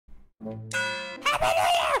Oh.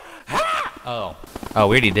 Oh,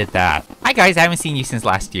 we already did that. Hi guys, I haven't seen you since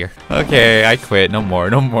last year. Okay, I quit. No more,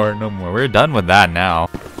 no more, no more. We're done with that now.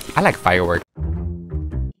 I like fireworks.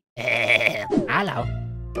 Hello.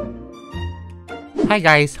 Hi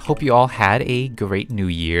guys, hope you all had a great New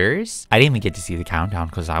Year's. I didn't even get to see the countdown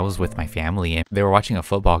because I was with my family and they were watching a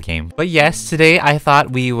football game. But yes, today I thought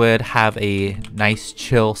we would have a nice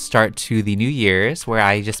chill start to the New Year's where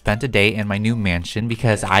I just spent a day in my new mansion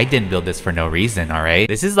because I didn't build this for no reason, alright?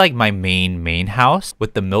 This is like my main house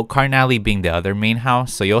with the milk carton alley being the other main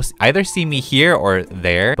house. So you'll either see me here or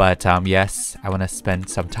there. But yes, I want to spend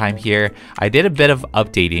some time here. I did a bit of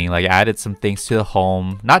updating, like I added some things to the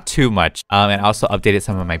home, not too much, and also updated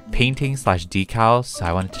some of my paintings / decals, so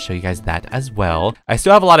I wanted to show you guys that as well. I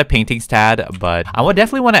still have a lot of paintings to add, but I would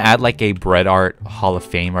definitely want to add like a bread art hall of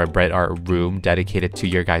fame or a bread art room dedicated to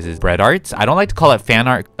your guys' bread arts. I don't like to call it fan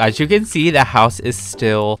art. As you can see, the house is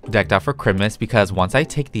still decked out for Christmas because once I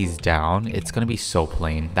take these down, it's gonna be so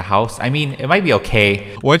plain. The house, I mean, it might be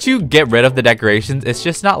okay. Once you get rid of the decorations, it's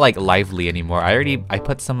just not like lively anymore. I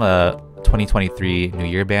put some 2023 New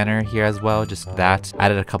Year banner here as well, just that.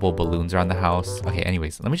 Added a couple balloons around the house. Okay,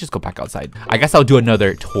 anyways, let me just go back outside. I guess I'll do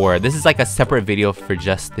another tour. This is like a separate video for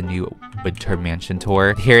just the new winter mansion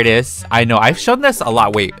tour. Here it is. I know I've shown this a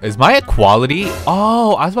lot. Wait, is my quality?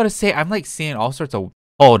 Oh, I was about to say I'm like seeing all sorts of,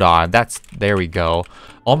 hold on, there we go.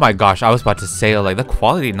 Oh my gosh, I was about to say like the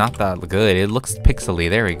quality not that good. It looks pixely.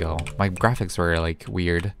 There we go. My graphics were like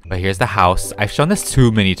weird. But here's the house. I've shown this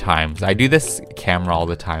too many times. I do this camera all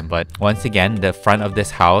the time, but once again, the front of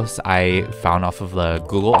this house I found off of the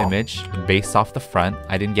Google image based off the front.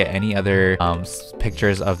 I didn't get any other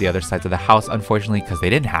pictures of the other sides of the house, unfortunately, because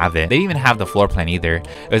they didn't have it. They didn't even have the floor plan either.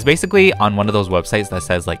 It was basically on one of those websites that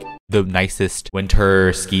says like the nicest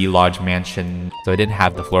winter ski lodge mansion. So it didn't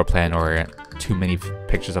have the floor plan or too many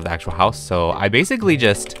pictures of the actual house, so I basically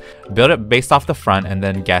just built it based off the front and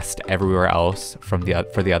then guessed everywhere else from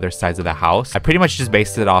for the other sides of the house. I pretty much just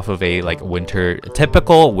based it off of a like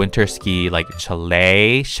typical winter ski like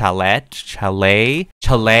chalet.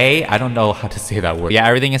 I don't know how to say that word. Yeah,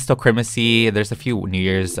 everything is still Christmassy. There's a few New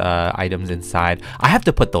Year's items inside. I have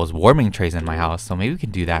to put those warming trays in my house, so maybe we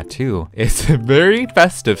can do that too. It's very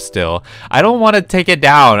festive still. I don't want to take it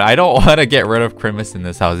down. I don't want to get rid of Christmas in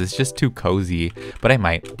this house. It's just too cozy, but I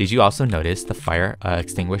might. Did you also notice the fire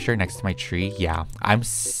extinguisher next to my tree? Yeah, I'm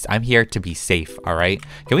here to be safe, all right?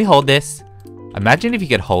 Can we hold this? Imagine if you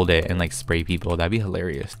could hold it and like spray people. That'd be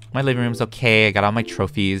hilarious. My living room's okay. I got all my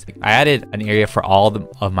trophies. I added an area for all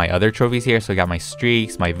of my other trophies here. So I got my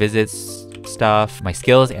streaks, my visits stuff, my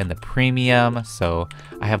skills, and the premium. So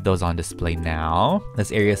I have those on display now.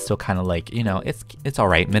 This area is still kind of like, you know, it's all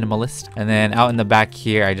right, minimalist. And then out in the back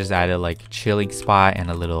here, I just added like chilling spot and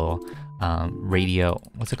a little radio,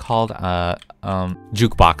 what's it called,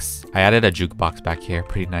 jukebox. I added a jukebox back here,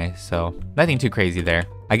 pretty nice. So nothing too crazy there.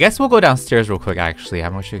 I guess we'll go downstairs real quick. Actually,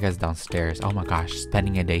 I'm gonna show you guys downstairs. Oh my gosh,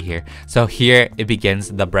 spending a day here. So here it begins,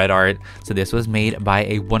 the bread art. So this was made by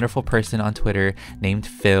a wonderful person on Twitter named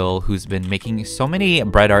Phil, who's been making so many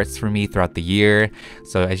bread arts for me throughout the year.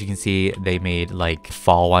 So as you can see, they made like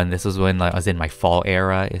fall one. This was when I was in my fall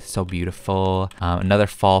era. It's so beautiful. Another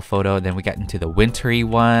fall photo. Then we got into the wintry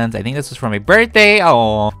ones. I think this was for my birthday.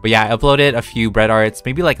 Oh, but yeah, I uploaded a few bread arts,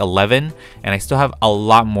 maybe like 11, and I still have a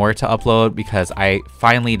lot more to upload because I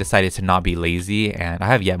finally decided to not be lazy, and I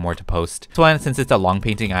have yet more to post. This one, since it's a long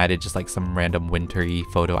painting, I added just like some random wintry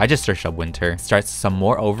photo. I just searched up winter. Starts some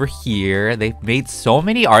more over here. They've made so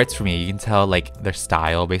many arts for me. You can tell like their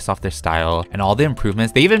style, based off their style, and all the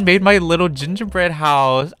improvements. They even made my little gingerbread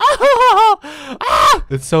house.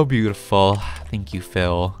 It's so beautiful. Thank you,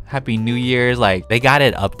 Phil. Happy New Year's. Like, they got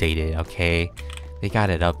it updated, okay? They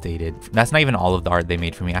got it updated. That's not even all of the art they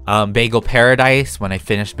made for me. Bagel Paradise, when I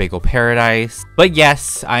finished Bagel Paradise. But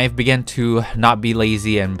yes, I've begun to not be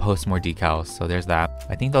lazy and post more decals. So there's that.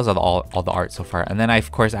 I think those are all the art so far. And then I,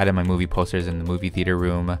 of course, added my movie posters in the movie theater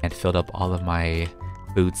room and filled up all of my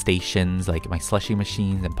food stations, like my slushie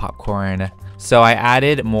machines and popcorn. So I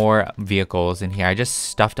added more vehicles in here. I just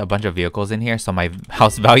stuffed a bunch of vehicles in here so my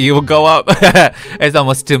house value will go up. It's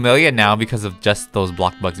almost 2 million now because of just those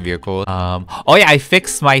Bloxburg vehicles. Oh yeah, I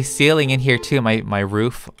fixed my ceiling in here too, my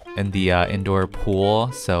roof in the indoor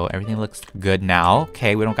pool. So everything looks good now.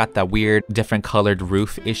 Okay, we don't got that weird different colored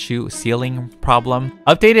roof issue, ceiling problem.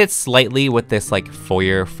 Updated slightly with this like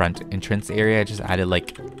foyer front entrance area. I just added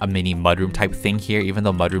like a mini mudroom type thing here. Even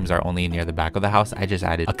though mudrooms are only near the back of the house, I just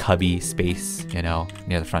added a cubby space, you know,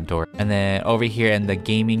 near the front door. And then over here in the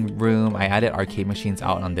gaming room, I added arcade machines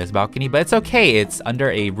out on this balcony, but it's okay. It's under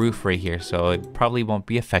a roof right here, so it probably won't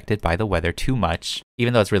be affected by the weather too much.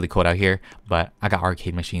 even though it's really cold out here. But I got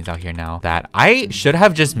arcade machines out here now that I should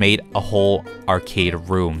have just made a whole arcade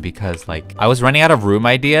room, because like I was running out of room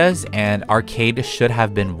ideas and arcade should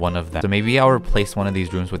have been one of them. So maybe I'll replace one of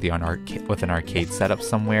these rooms with an arcade setup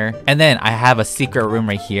somewhere. And then I have a secret room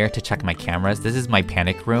right here to check my cameras. This is my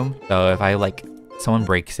panic room. So if I like someone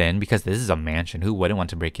breaks in, because this is a mansion, who wouldn't want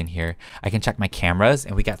to break in here, I can check my cameras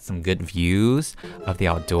and we got some good views of the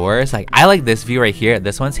outdoors. Like I like this view right here.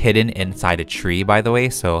 This one's hidden inside a tree, by the way,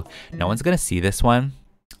 so no one's gonna see this one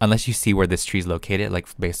unless you see where this tree is located, like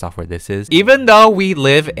based off where this is. Even though we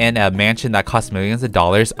live in a mansion that costs millions of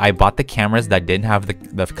dollars, I bought the cameras that didn't have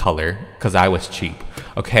the color because I was cheap.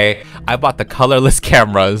 Okay, I bought the colorless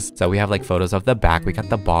cameras. So we have like photos of the back. We got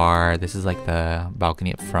the bar. This is like the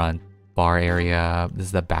balcony up front. Bar area. This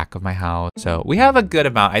is the back of my house. So we have a good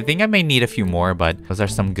amount. I think I may need a few more, but those are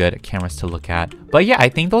some good cameras to look at. But yeah, I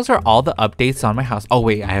think those are all the updates on my house. Oh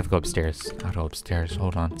wait, I have to go upstairs. I have to go upstairs.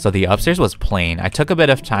 Hold on. So the upstairs was plain. I took a bit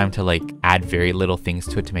of time to like add very little things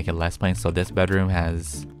to it to make it less plain. So this bedroom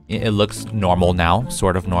has, it looks normal now,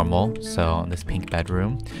 sort of normal. So this pink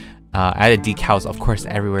bedroom. I added decals, of course,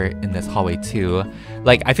 everywhere in this hallway too.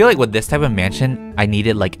 Like, I feel like with this type of mansion, I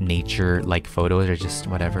needed like nature, like photos or just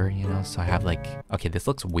whatever, you know? So I have like, okay, this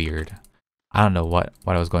looks weird. I don't know what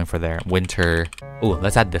I was going for there. Winter. Oh,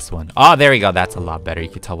 let's add this one. Oh, there we go. That's a lot better. You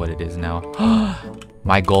can tell what it is now.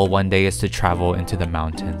 My goal one day is to travel into the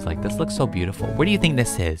mountains. Like, this looks so beautiful. Where do you think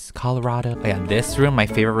this is? Colorado? Oh, yeah, this room, my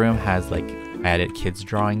favorite room, has like, I added kids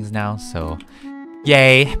drawings now, so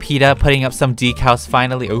yay, Peetah putting up some decals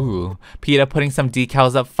finally. Ooh, Peetah putting some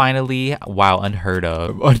decals up finally. Wow, unheard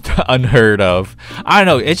of. Unheard of. I don't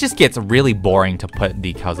know, it just gets really boring to put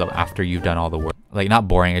decals up after you've done all the work. Like, not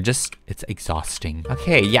boring, it's exhausting.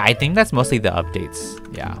 Okay, yeah, I think that's mostly the updates.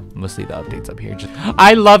 Yeah, mostly the updates up here.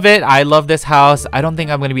 I love it. I love this house. I don't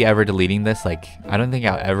think I'm gonna be ever deleting this. Like, I don't think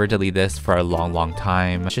I'll ever delete this for a long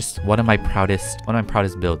time. It's just one of my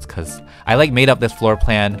proudest builds, because I like made up this floor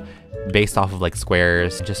plan based off of like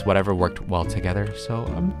squares, just whatever worked well together.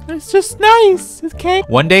 So it's just nice. Okay,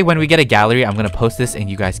 one day when we get a gallery, I'm gonna post this and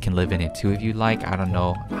you guys can live in it too if you like. I don't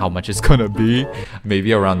know how much it's gonna be,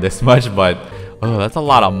 maybe around this much, but oh, that's a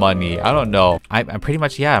lot of money. I don't know. I'm pretty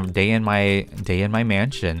much, yeah, I'm day in my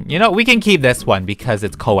mansion. You know, we can keep this one because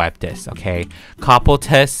it's Coeptus. Okay,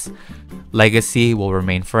 Coppletus legacy will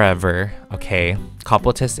remain forever. Okay,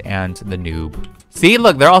 Coppletus and the noob. See,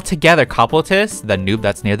 look, they're all together. Coppletus, the noob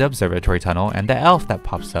that's near the observatory tunnel, and the elf that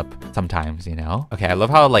pops up sometimes, you know? Okay, I love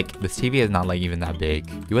how, like, this TV is not, like, even that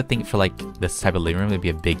big. You would think for, like, this type of living room, it'd be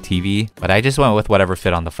a big TV, but I just went with whatever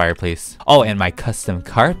fit on the fireplace. Oh, and my custom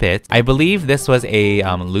carpet. I believe this was a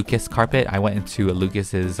Lucas carpet. I went into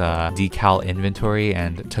Lucas's decal inventory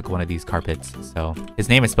and took one of these carpets. So, his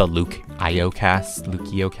name is spelled Luke Iocast,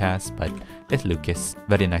 but it's Lucas.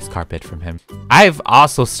 Very nice carpet from him. I've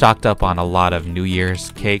also stocked up on a lot of New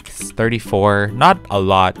Year's cakes. 34, not a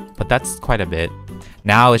lot, but that's quite a bit.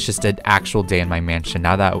 Now it's just an actual day in my mansion.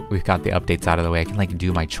 Now that we've got the updates out of the way, I can like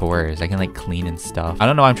do my chores. I can like clean and stuff. I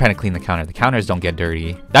don't know why I'm trying to clean the counter. The counters don't get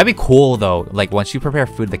dirty. That'd be cool though. Like once you prepare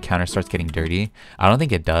food, the counter starts getting dirty. I don't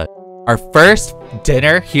think it does. Our first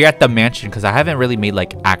dinner here at the mansion, because I haven't really made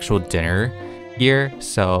like actual dinner here.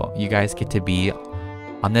 So you guys get to be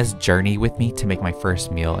on this journey with me to make my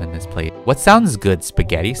first meal in this place. What sounds good?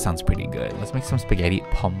 Spaghetti sounds pretty good. Let's make some spaghetti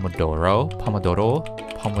pomodoro.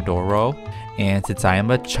 And since I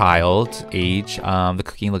am a child age, the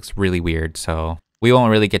cooking looks really weird, so we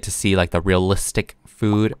won't really get to see like the realistic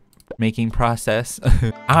food making process.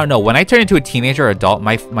 I don't know, when I turn into a teenager or adult,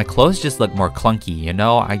 my clothes just look more clunky, you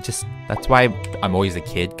know? That's why I'm always a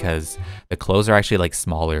kid, because the clothes are actually like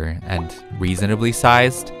smaller and reasonably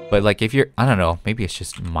sized. But like if you're, I don't know, maybe it's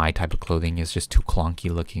just my type of clothing is just too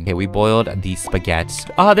clunky looking. Okay, we boiled the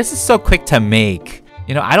spaghetti. Oh, this is so quick to make.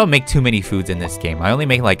 You know, I don't make too many foods in this game. I only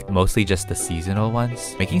make like mostly just the seasonal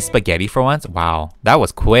ones. Making spaghetti for once, wow, that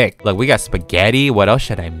was quick. Look, we got spaghetti. What else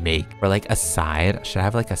should I make? For like a side, should I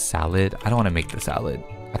have like a salad? I don't want to make the salad.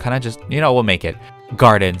 I kind of just, you know, we'll make it.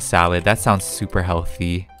 Garden salad, that sounds super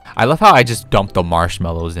healthy. I love how I just dumped the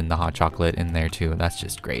marshmallows in the hot chocolate in there too. That's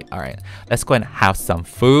just great. All right, let's go and have some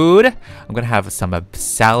food. I'm gonna have some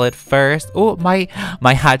salad first. Oh, my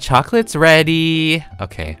hot chocolate's ready.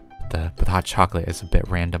 Okay, the hot chocolate is a bit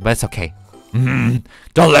random, but it's okay.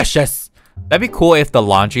 Delicious. That'd be cool if the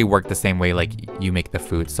laundry worked the same way like you make the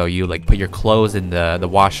food. So you like put your clothes in the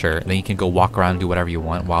washer, and then you can go walk around, do whatever you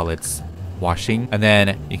want while it's washing, and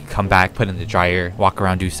then you can come back, put it in the dryer, walk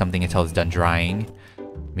around, do something until it's done drying.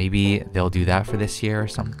 Maybe they'll do that for this year or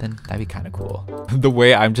something. That'd be kind of cool. The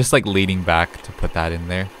way I'm just like leaning back to put that in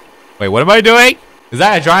there. Wait, what am I doing? Is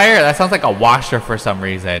that a dryer? That sounds like a washer for some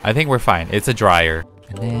reason. I think we're fine. It's a dryer.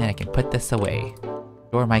 And then I can put this away.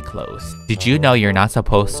 Store my clothes. Did you know you're not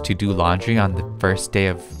supposed to do laundry on the first day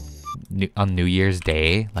of on New Year's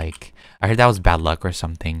Day? Like, I heard that was bad luck or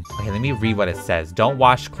something. Okay, let me read what it says. Don't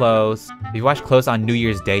wash clothes. If you wash clothes on New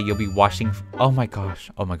Year's Day, you'll be washing... Oh my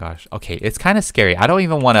gosh. Oh my gosh. Okay, it's kind of scary. I don't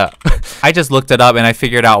even want to... I just looked it up and I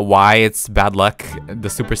figured out why it's bad luck, the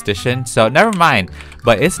superstition. So never mind.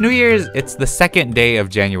 But it's New Year's. It's the 2nd day of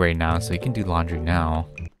January now, so you can do laundry now.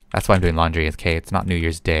 That's why I'm doing laundry, okay? It's not New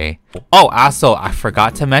Year's Day. Oh, also, I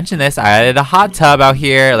forgot to mention this. I added a hot tub out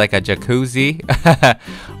here, like a jacuzzi,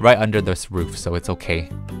 right under this roof, so it's okay.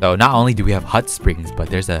 So not only do we have hot springs, but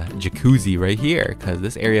there's a jacuzzi right here, because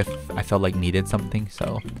this area I felt like needed something,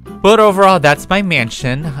 so. But overall, that's my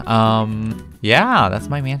mansion. Yeah, that's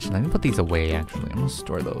my mansion. Let me put these away, actually. I'm gonna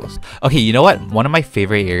store those. Okay, you know what? One of my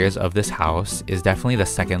favorite areas of this house is definitely the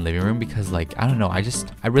second living room because, like, I don't know.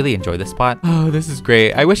 I really enjoy this spot. Oh, this is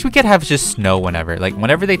great. I wish we could have just snow whenever. Like,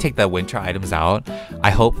 whenever they take the winter items out,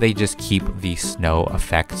 I hope they just keep the snow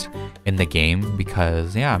effect in the game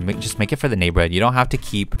because, yeah, just make it for the neighborhood. You don't have to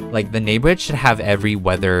keep, like, the neighborhood should have every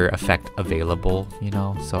weather effect available, you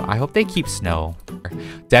know? So I hope they keep snow.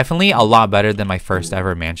 Definitely a lot better than my first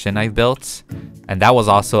ever mansion I built. And that was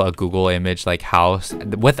also a Google image like house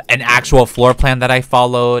with an actual floor plan that I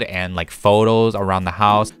followed and like photos around the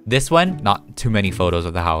house. This one, not too many photos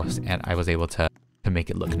of the house, and I was able to make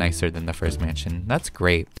it look nicer than the first mansion. That's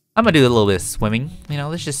great. I'm gonna do a little bit of swimming. You know,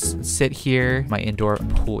 let's just sit here, my indoor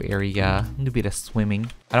pool area, do a bit of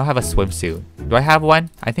swimming. I don't have a swimsuit. Do I have one?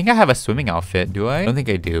 I think I have a swimming outfit. Do I? I don't think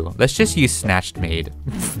I do. Let's just use Snatched Maid.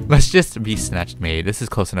 Let's just be Snatched Maid. This is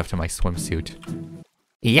close enough to my swimsuit.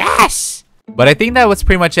 Yes! But I think that was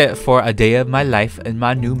pretty much it for a day of my life in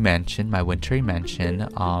my new mansion, my wintry mansion.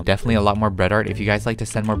 Definitely a lot more bread art. If you guys like to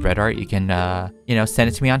send more bread art, you can, you know, send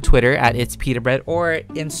it to me on Twitter at It's PeetahBread or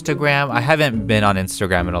Instagram. I haven't been on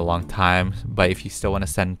Instagram in a long time, but if you still want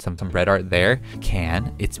to send some bread art there, you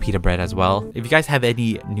can. It's PeetahBread as well. If you guys have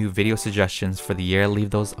any new video suggestions for the year, leave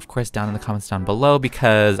those, of course, down in the comments down below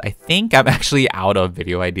because I think I'm actually out of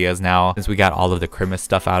video ideas now since we got all of the Christmas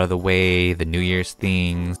stuff out of the way, the New Year's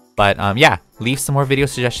things. But yeah, leave some more video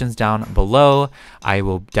suggestions down below. I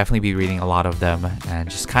will definitely be reading a lot of them and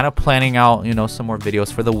just kind of planning out, you know, some more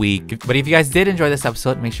videos for the week. But if you guys did enjoy this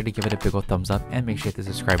episode, make sure to give it a big old thumbs up and make sure to hit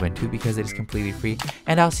the subscribe button too because it is completely free.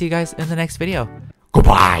 And I'll see you guys in the next video.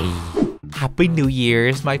 Goodbye! Happy New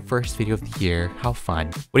Year's, my first video of the year. How fun.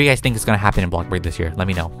 What do you guys think is going to happen in Bloxburg this year? Let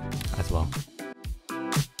me know as well.